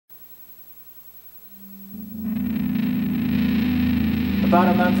About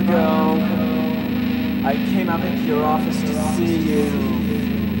a month ago, I came up into your office to see you.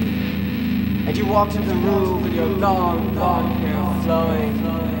 And you walked into the room with your long, long hair flowing,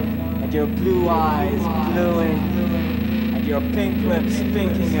 and your blue eyes glowing, and your pink lips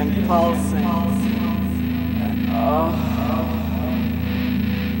pinking and pulsing. Oh,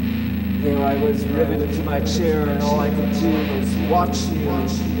 there I was riveted to my chair, and all I could do was watch you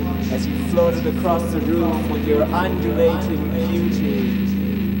as you floated across the room with your undulating beauty.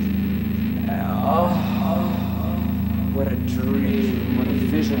 Oh, what a dream, what a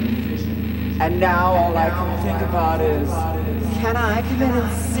vision. And now all I can think about is, can I come in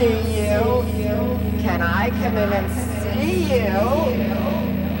and see you? Can I come in and see you?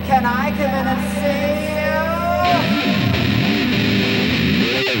 Can I come in and see you?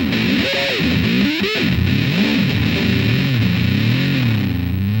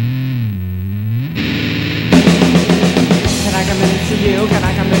 Can I come in and see you? Can I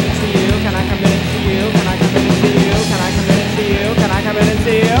come in